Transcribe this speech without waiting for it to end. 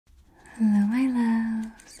Hello, my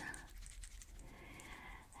loves,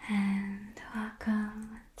 and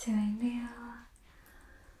welcome to a new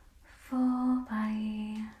full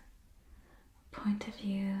body point of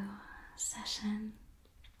view session.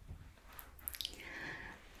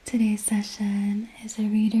 Today's session is a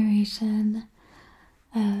reiteration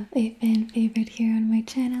of a fan favorite here on my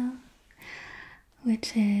channel,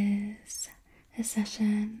 which is a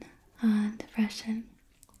session on depression.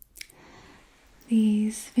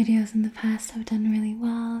 These videos in the past have done really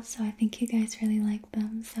well, so I think you guys really like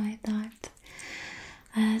them. So I thought,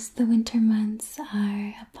 as the winter months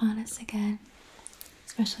are upon us again,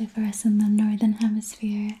 especially for us in the Northern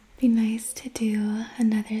Hemisphere, it'd be nice to do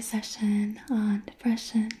another session on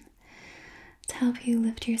depression to help you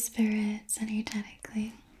lift your spirits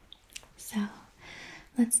energetically. So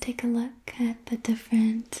let's take a look at the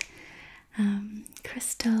different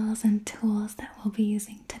crystals and tools that we'll be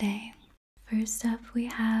using today. First up, we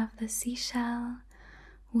have the seashell,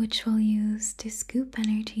 which we'll use to scoop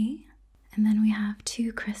energy. And then we have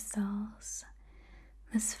two crystals.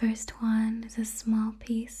 This first one is a small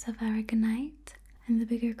piece of aragonite, and the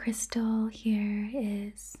bigger crystal here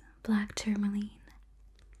is black tourmaline.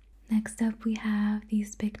 Next up, we have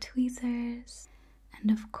these big tweezers,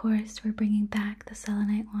 and of course, we're bringing back the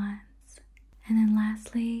selenite ones. And then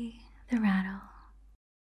lastly, the rattle.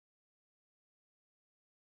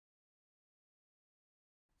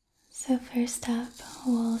 So first up,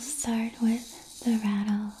 we'll start with the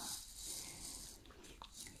rattle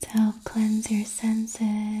to help cleanse your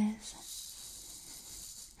senses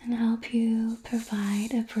and help you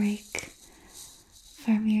provide a break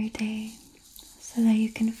from your day so that you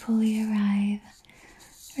can fully arrive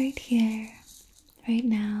right here, right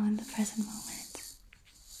now, in the present moment.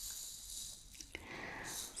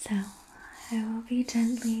 So I will be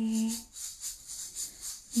gently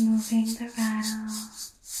moving the rattle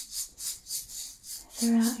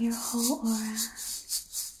throughout your whole aura.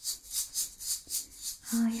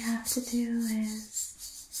 All you have to do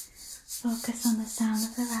is focus on the sound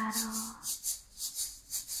of the rattle.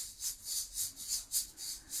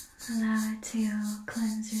 Allow it to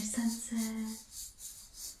cleanse your senses.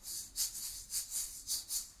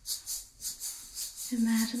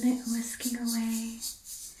 Imagine it whisking away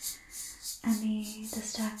any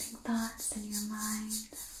distracting thoughts in your mind,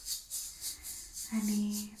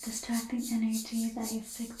 any distracting energy that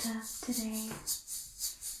you've picked up today.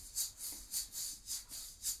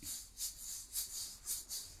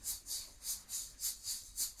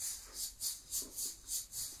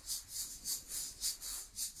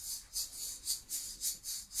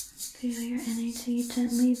 Feel your energy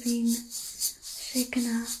gently being shaken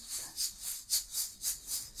up.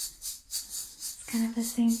 It's kind of the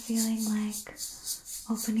same feeling like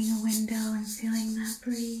opening a window and feeling that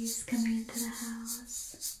breeze coming into the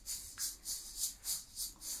house.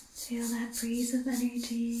 Feel that breeze of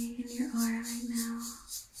energy in your aura right now.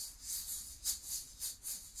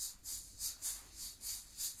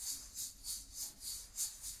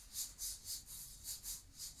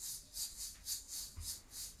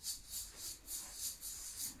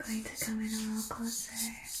 I'm going to come in a little closer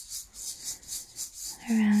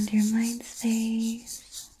around your mind space.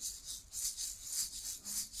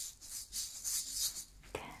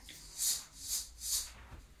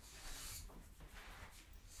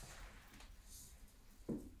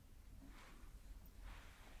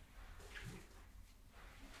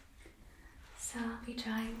 So I'll be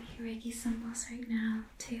drawing the REIKI symbols right now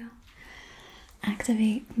to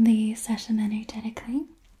activate the session energetically.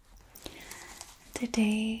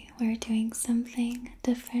 Today we're doing something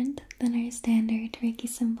different than our standard REIKI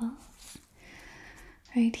symbols.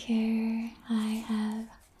 Right here I have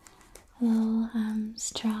a little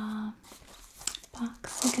straw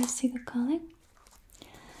box, I guess you could call it,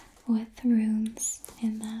 with runes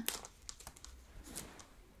in them.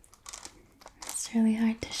 It's really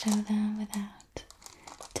hard to show them without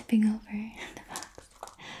tipping over the box.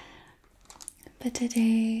 But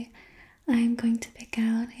today I'm going to pick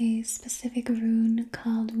out a specific rune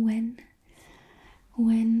called Win.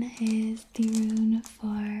 Win is the rune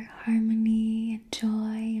for harmony and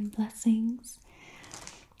joy and blessings.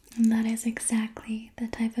 And that is exactly the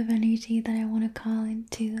type of energy that I want to call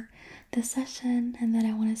into the session and that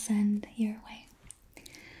I want to send your way.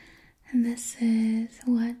 And this is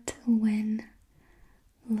what Win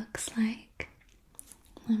looks like.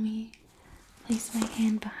 Let me place my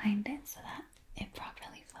hand behind it so that it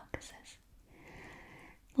properly focuses.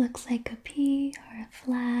 Looks like a P or a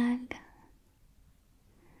flag.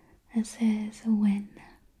 This is a win.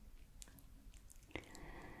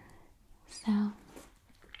 So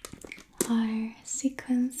our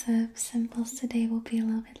sequence of symbols today will be a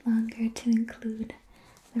little bit longer to include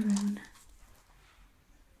the rune.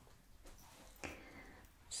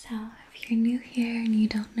 So, if you're new here and you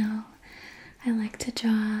don't know, I like to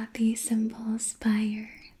draw these symbols by your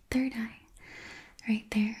third eye, right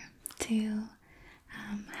there, to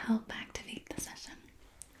help activate the session.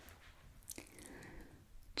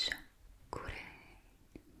 Chakure,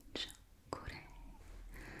 chakure,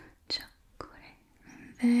 chakure.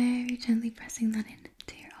 Very gently pressing that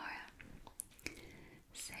into your aura.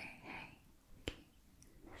 Say hey, ki.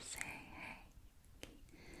 Say hey, ki.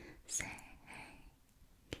 Say hey,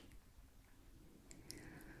 ki.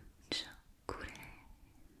 Chakure,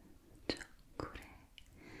 chakure,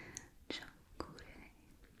 chakure.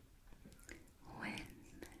 When,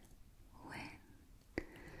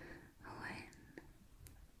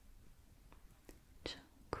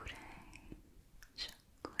 chakure,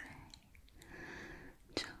 chakure,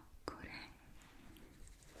 chakure.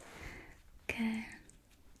 Good.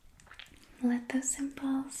 Let those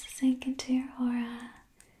symbols sink into your aura.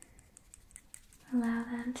 Allow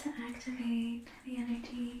them to activate the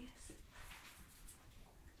energies.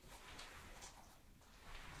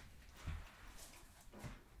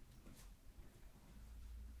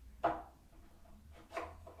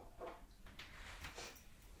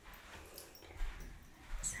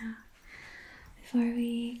 So, before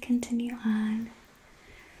we continue on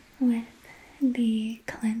with the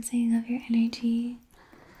cleansing of your energy,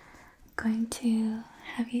 I'm going to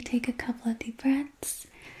have you take a couple of deep breaths.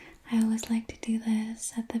 I always like to do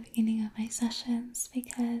this at the beginning of my sessions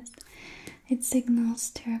because it signals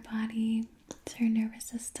to our body, to our nervous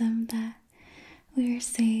system, that we are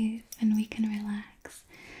safe and we can relax.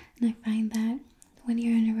 And I find that when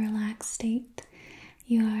you're in a relaxed state,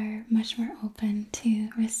 you are much more open to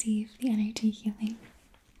receive the energy healing.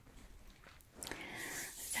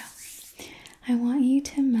 So, I want you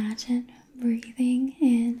to imagine breathing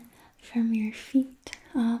in from your feet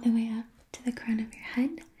all the way up to the crown of your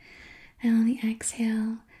head, and on the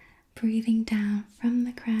exhale, breathing down from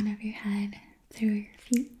the crown of your head through your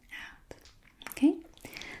feet out. Okay?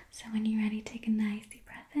 So when you're ready, take a nice deep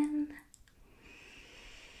breath in.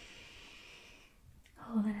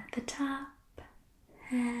 Hold it at the top.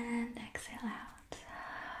 And exhale out.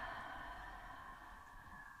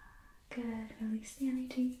 Good. Release the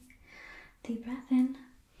energy. Deep breath in.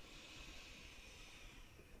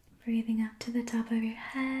 Breathing up to the top of your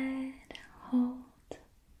head. Hold.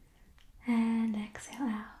 And exhale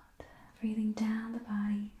out. Breathing down the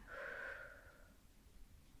body.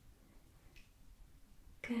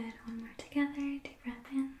 Good. One more together. Deep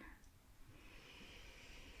breath in.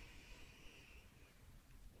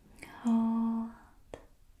 Hold.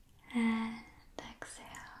 And exhale.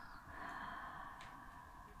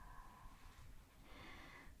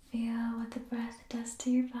 Feel what the breath does to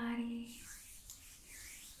your body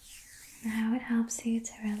and how it helps you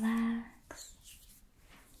to relax.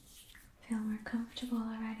 Feel more comfortable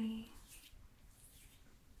already.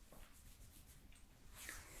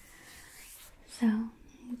 So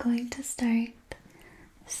I'm going to start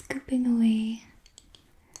scooping away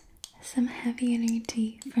some heavy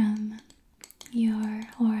energy from your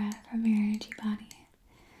aura, from your energy body.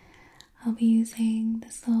 I'll be using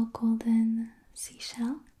this little golden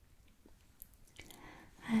seashell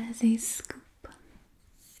as a scoop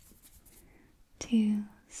to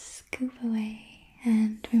scoop away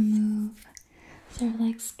and remove, sort of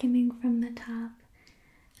like skimming from the top,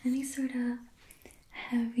 any sort of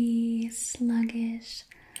heavy, sluggish,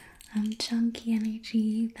 chunky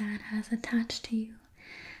energy that has attached to you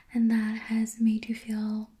and that has made you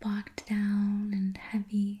feel bogged down and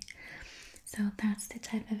heavy. So that's the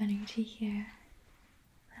type of energy here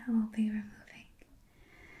that we'll be removing.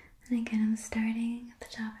 And again, I'm starting at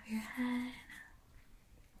the top of your head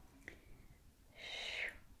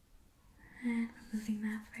and removing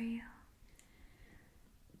that for you.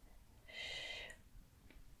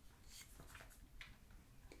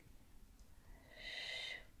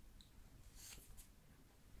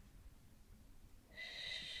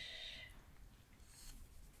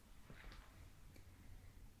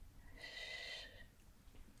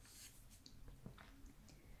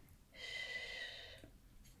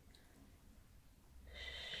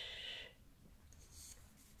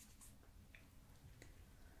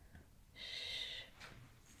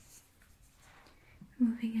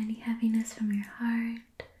 Moving any heaviness from your heart.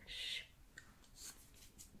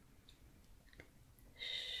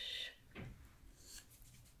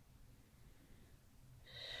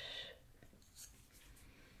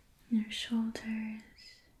 Your shoulders.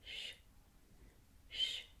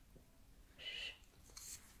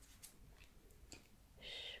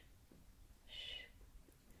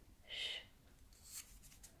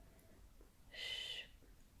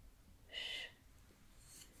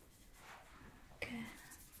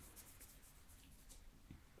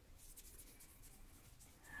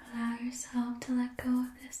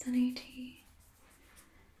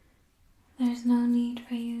 there's no need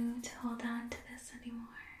for you to hold on to this anymore.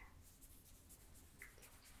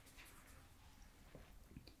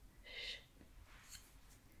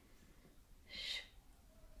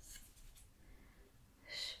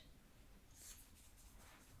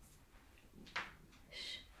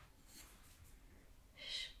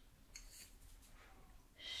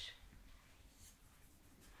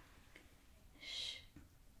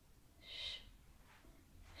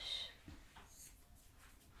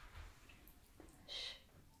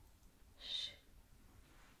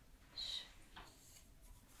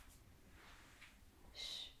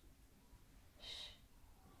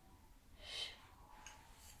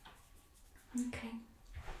 Okay.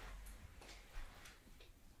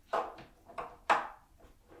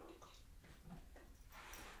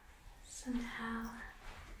 So now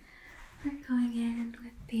we're going in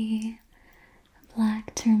with the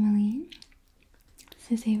black tourmaline.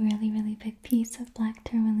 This is a really, really big piece of black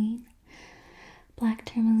tourmaline. Black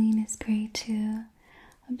tourmaline is great to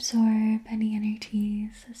absorb any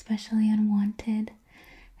energies, especially unwanted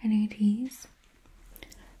energies.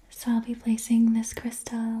 So I'll be placing this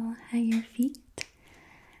crystal at your feet,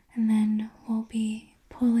 and then we'll be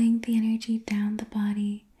pulling the energy down the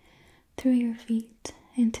body through your feet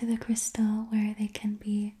into the crystal where they can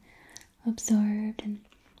be absorbed, and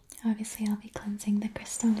obviously I'll be cleansing the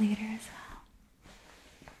crystal later as well.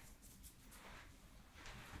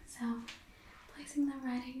 So placing them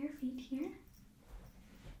right at your feet here,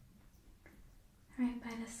 right by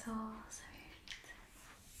the soles of your feet.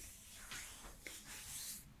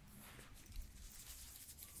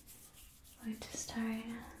 We're going to start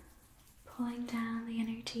pulling down the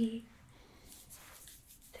energy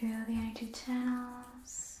through the energy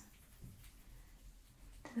channels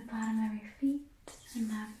to the bottom of your feet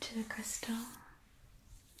and up to the crystal.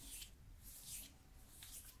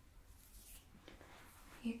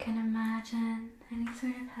 You can imagine any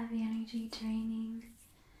sort of heavy energy draining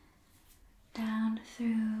down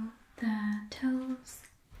through the toes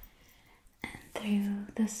and through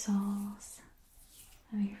the soles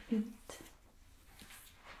of your feet.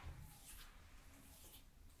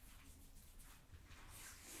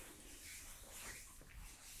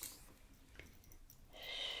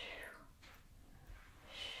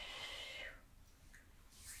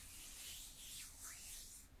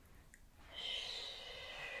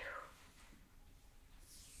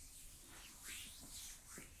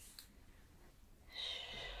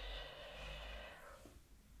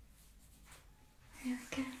 Very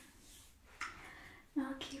good.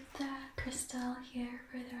 I'll keep the crystal here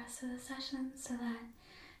for the rest of the session so that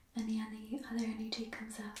if any other energy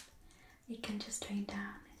comes up, it can just drain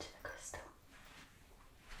down into the crystal.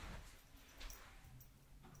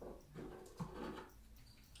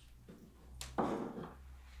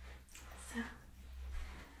 So,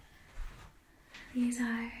 these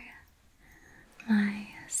are my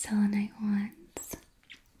selenite wands,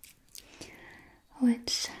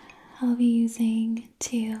 which I'll be using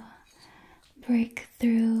to break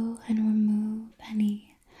through and remove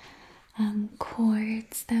any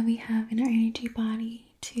cords that we have in our energy body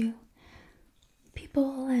to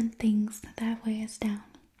people and things that weigh us down.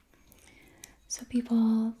 So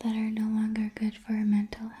people that are no longer good for our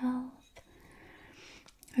mental health,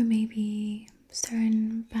 or maybe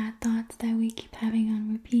certain bad thoughts that we keep having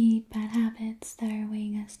on repeat, bad habits that are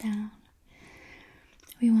weighing us down.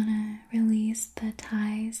 We want to release the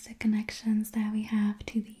ties, the connections that we have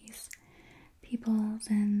to these peoples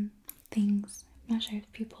and things. I'm not sure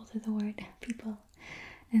if people is the word, people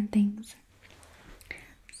and things.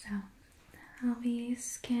 So I'll be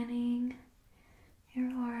scanning your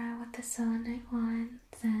aura with the selenite wands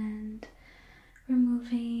and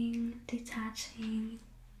removing, detaching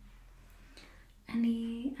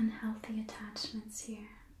any unhealthy attachments here.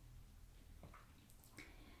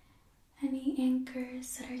 Any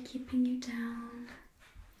anchors that are keeping you down,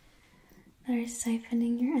 that are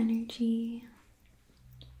siphoning your energy.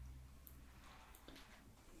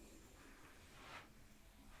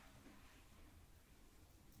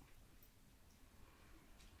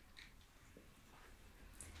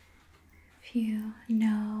 If you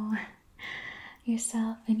know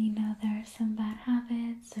yourself and you know there are some bad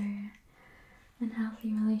habits or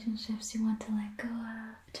unhealthy relationships you want to let go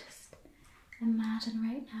of, just imagine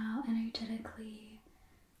right now energetically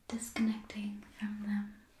disconnecting from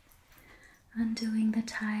them, undoing the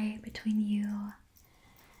tie between you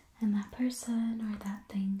and that person or that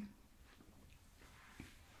thing.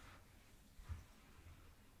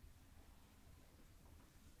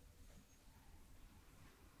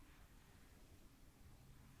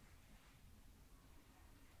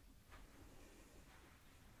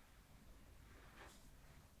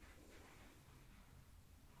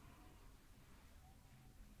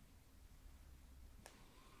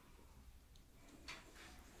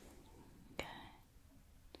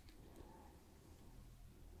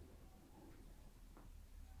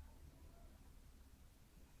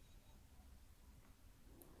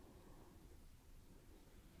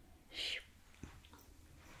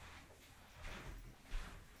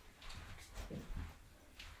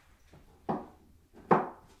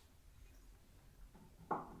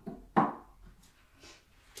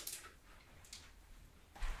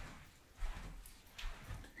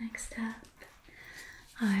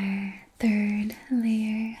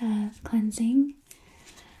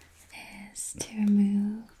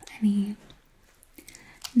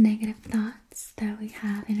 negative thoughts that we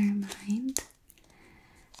have in our mind.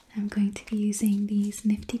 I'm going to be using these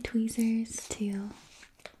nifty tweezers to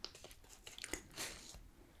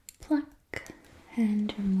pluck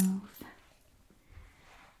and remove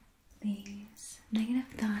these negative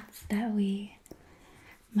thoughts that we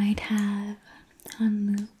might have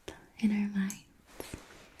on loop in our minds.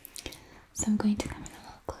 So I'm going to come in a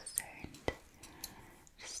little closer and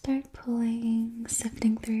just start pulling,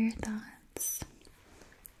 sifting through your thoughts.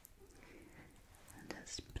 And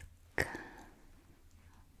just pluck,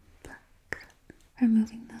 pluck,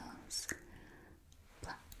 removing those.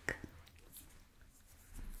 Pluck,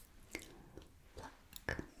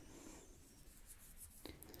 pluck.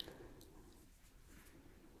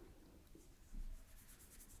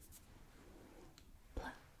 Pluck. Pluck.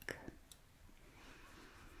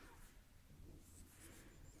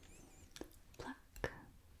 Pluck. Pluck.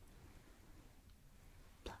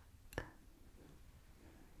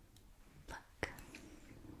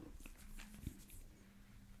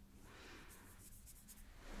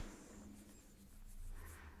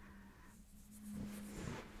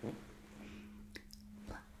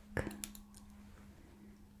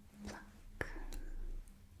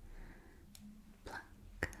 Pluck. Pluck.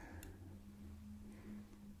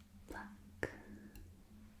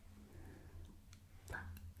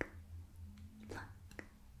 Pluck. Pluck. Pluck.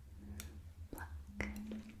 Pluck.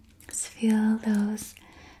 Just feel those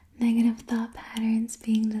negative thought patterns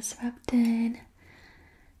being disrupted,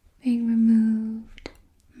 being removed,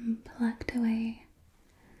 and plucked away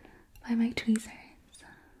by my tweezers.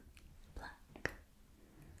 Pluck. Pluck.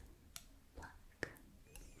 Pluck.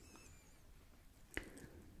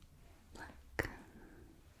 Pluck.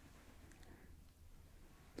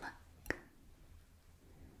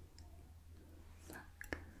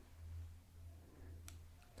 Pluck.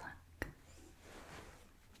 Pluck.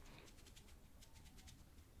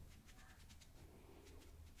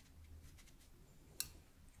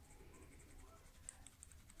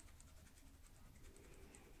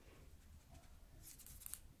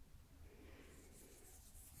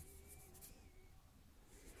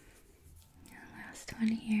 And last one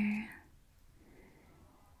here.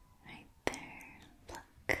 Right there.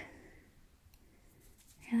 Pluck.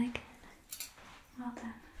 Really good. Well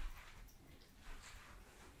done.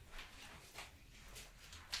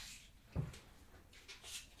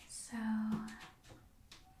 So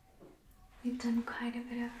we've done quite a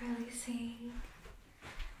bit of releasing.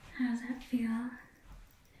 How does that feel?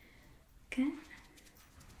 Good?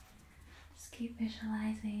 Just keep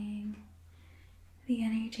visualizing the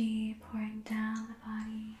energy pouring down the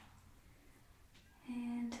body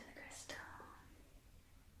into the crystal.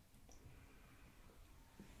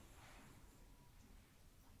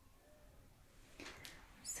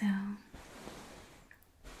 So,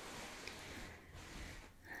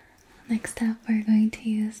 next up we're going to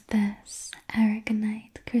use this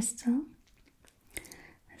aragonite crystal.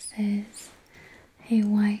 This is a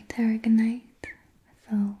white aragonite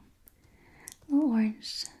with little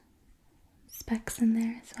orange specks in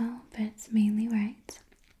there as well, but it's mainly white.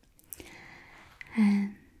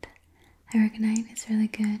 And aragonite is really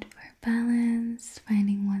good for balance,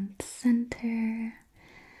 finding one's center.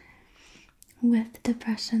 With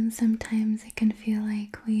depression, sometimes it can feel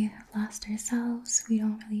like we have lost ourselves. We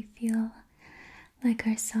don't really feel like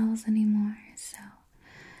ourselves anymore. So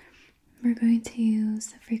we're going to use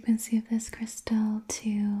the frequency of this crystal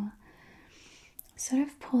to sort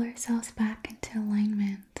of pull ourselves back into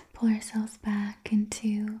alignment, pull ourselves back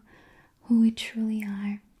into who we truly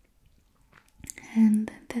are.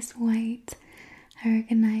 And this white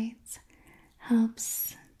aragonite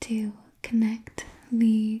helps to connect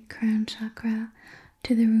the crown chakra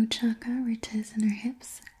to the root chakra, which is in our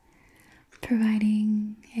hips,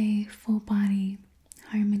 providing a full body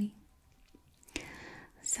harmony.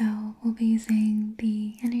 So we'll be using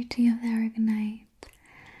the energy of the aragonite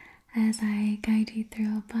as I guide you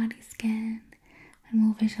through a body scan, and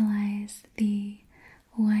we'll visualize the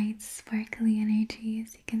white sparkly energy,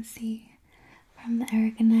 as you can see, from the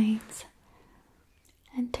aragonite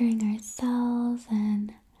entering our cells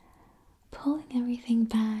and pulling everything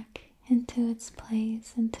back into its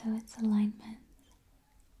place, into its alignment.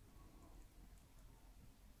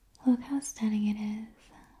 Look how stunning it is.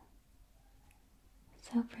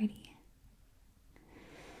 So pretty.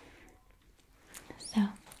 So,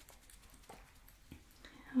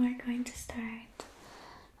 we're going to start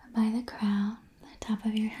by the crown, the top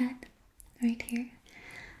of your head, right here,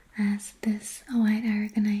 as this white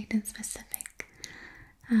aragonite in specific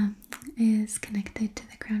is connected to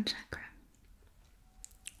the crown chakra.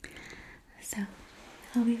 So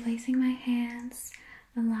I'll be placing my hands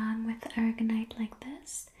along with the aragonite like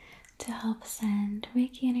this, to help send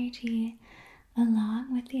Reiki energy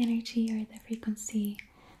along with the energy or the frequency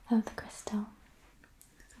of the crystal.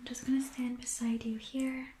 So I'm just going to stand beside you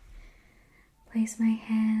here. Place my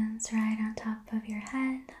hands right on top of your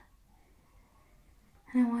head.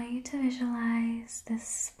 And I want you to visualize this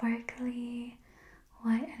sparkly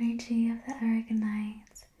white energy of the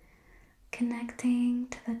aragonite connecting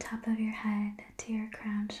to the top of your head, to your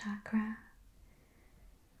crown chakra,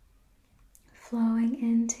 flowing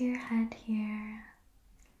into your head here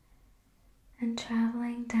and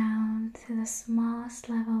traveling down to the smallest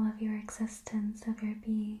level of your existence, of your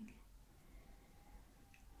being,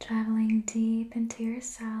 traveling deep into your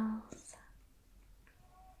cells.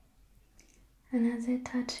 And as it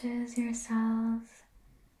touches your cells,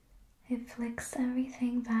 it flicks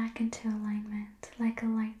everything back into alignment like a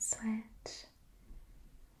light switch,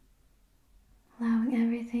 allowing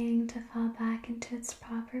everything to fall back into its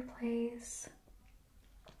proper place,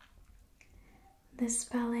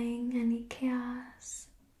 dispelling any chaos,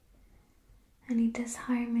 any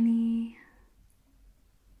disharmony,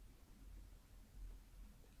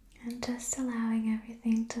 and just allowing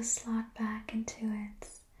everything to slot back into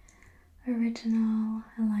its original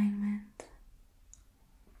alignment,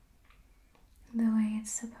 the way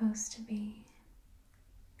it's supposed to be.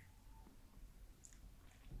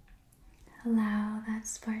 Allow that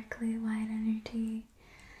sparkly white energy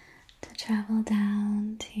to travel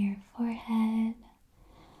down to your forehead,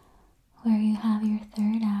 where you have your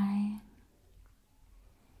third eye.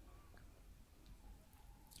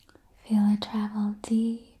 Feel it travel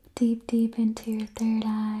deep, deep, deep into your third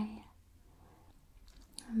eye.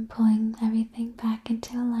 I'm pulling everything back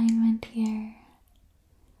into alignment here.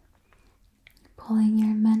 Pulling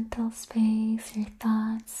your mental space, your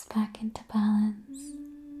thoughts back into balance.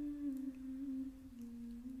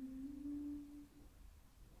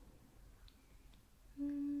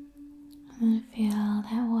 And feel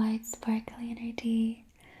that white sparkly energy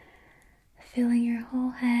filling your whole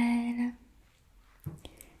head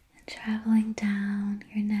and traveling down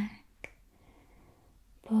your neck,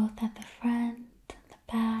 both at the front, the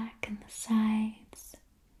back, and the sides,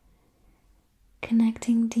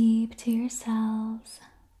 connecting deep to your cells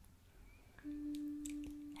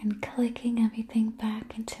and clicking everything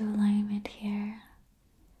back into alignment here.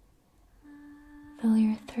 Feel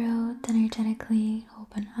your throat energetically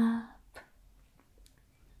open up.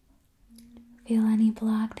 Feel any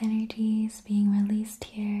blocked energies being released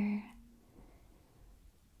here.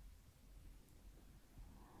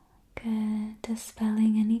 Good.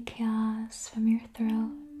 Dispelling any chaos from your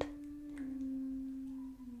throat.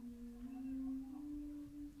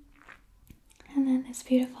 And then this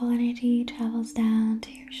beautiful energy travels down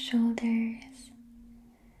to your shoulders,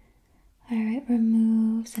 where it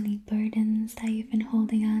removes any burdens that you've been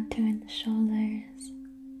holding on to in the shoulders.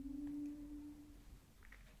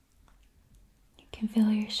 You can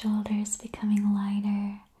feel your shoulders becoming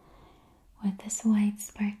lighter with this white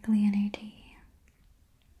sparkly energy.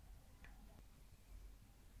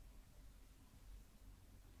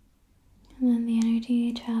 And then the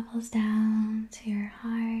energy travels down to your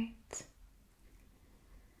heart,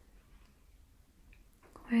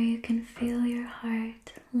 where you can feel your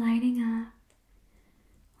heart lighting up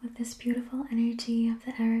with this beautiful energy of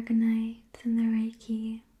the aragonite and the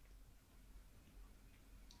Reiki.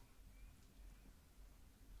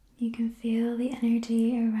 You can feel the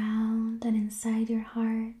energy around and inside your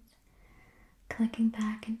heart clicking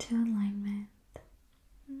back into alignment.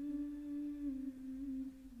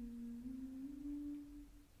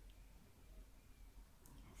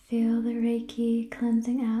 Feel the Reiki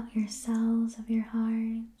cleansing out your cells of your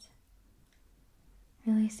heart,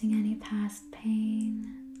 releasing any past pain,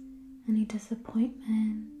 any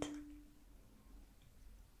disappointment.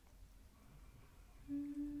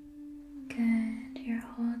 Good. Your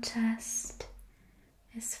whole chest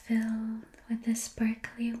is filled with this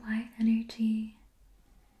sparkly white energy,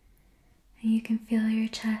 and you can feel your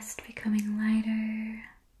chest becoming lighter,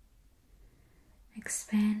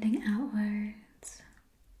 expanding outwards.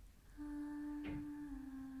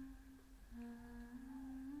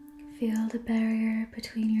 Feel the barrier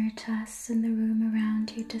between your chest and the room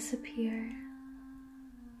around you disappear.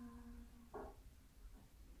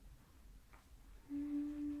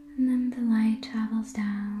 And then the light travels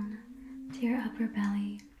down to your upper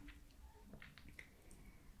belly.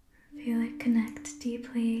 Feel it connect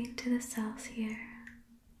deeply to the cells here,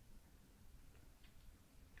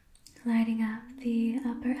 lighting up the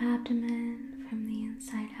upper abdomen from the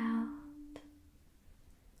inside out.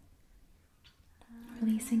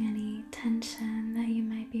 Releasing any tension that you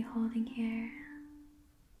might be holding here.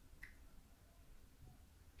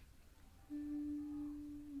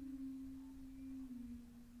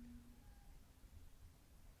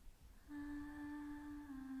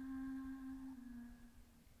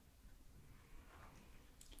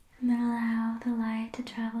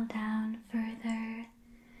 to travel down further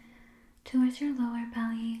towards your lower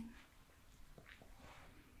belly.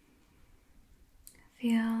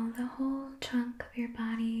 Feel the whole trunk of your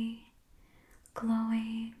body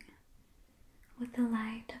glowing with the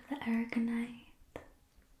light of the aragonite.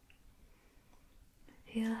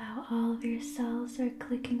 Feel how all of your cells are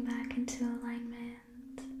clicking back into alignment.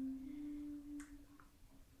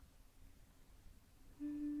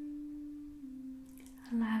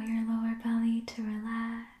 Allow your lower belly to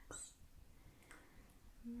relax,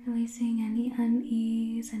 releasing any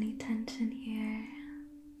unease, any tension here.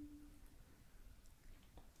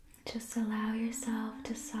 Just allow yourself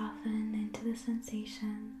to soften into the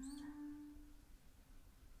sensations.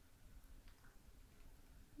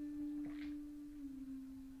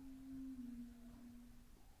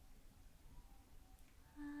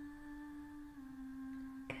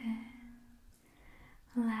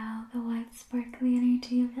 Allow the white sparkly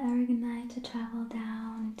energy of the aragonite to travel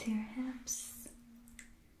down into your hips,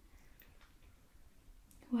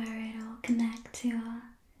 where it will connect to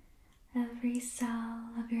every cell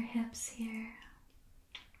of your hips here,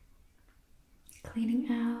 cleaning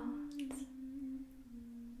out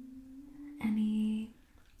any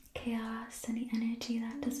chaos, any energy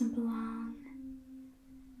that doesn't belong,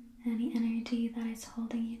 any energy that is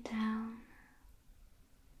holding you down.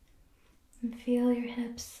 And feel your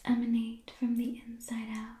hips emanate from the inside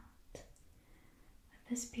out with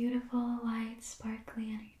this beautiful white sparkly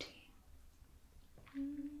energy.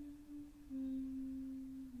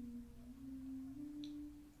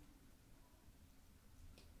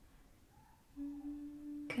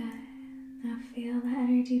 Good. Now feel the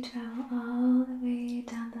energy travel all the way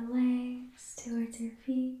down the legs towards your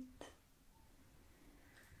feet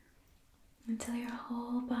until your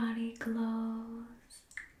whole body glows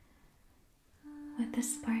with the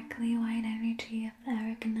sparkly white energy of the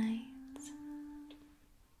aragonite.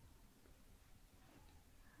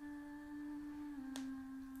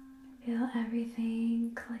 Feel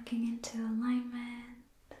everything clicking into alignment.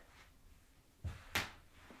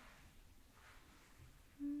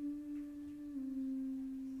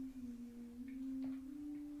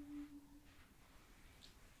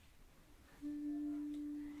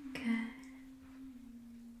 Good.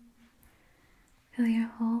 Feel your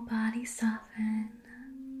whole body soften.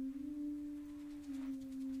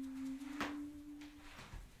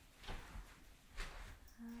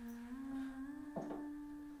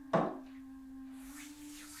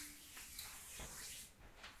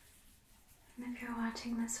 And if you're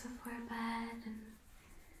watching this before bed and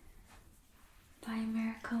by a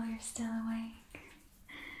miracle you're still awake,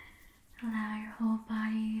 allow your whole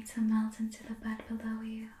body to melt into the bed below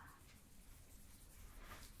you.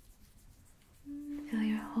 Feel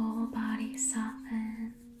your whole body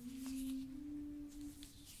soften.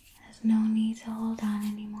 There's no need to hold on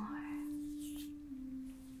anymore.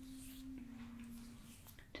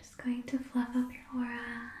 Just going to fluff up your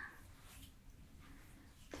aura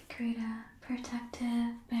to create a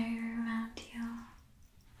protective barrier around you,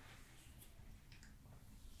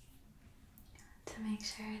 to make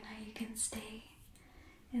sure that you can stay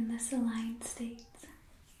in this aligned state.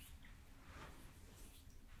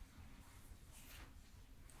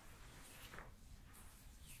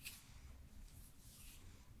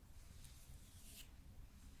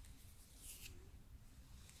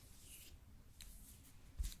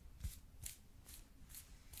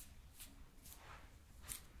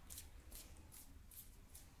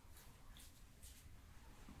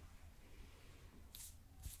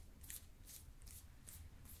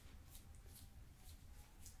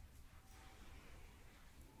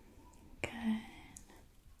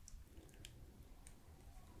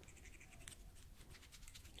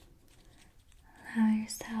 Allow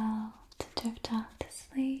yourself to drift off to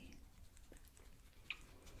sleep.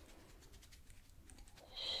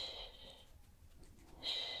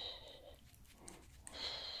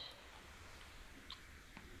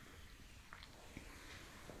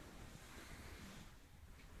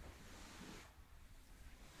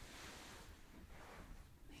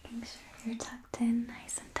 Making sure you're tucked in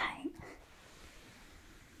nice and tight.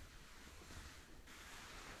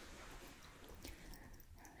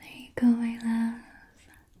 There you go, my love.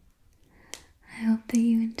 I hope that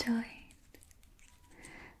you enjoyed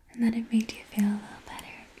and that it made you feel a little better.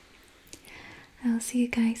 I will see you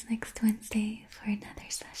guys next Wednesday for another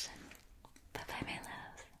session.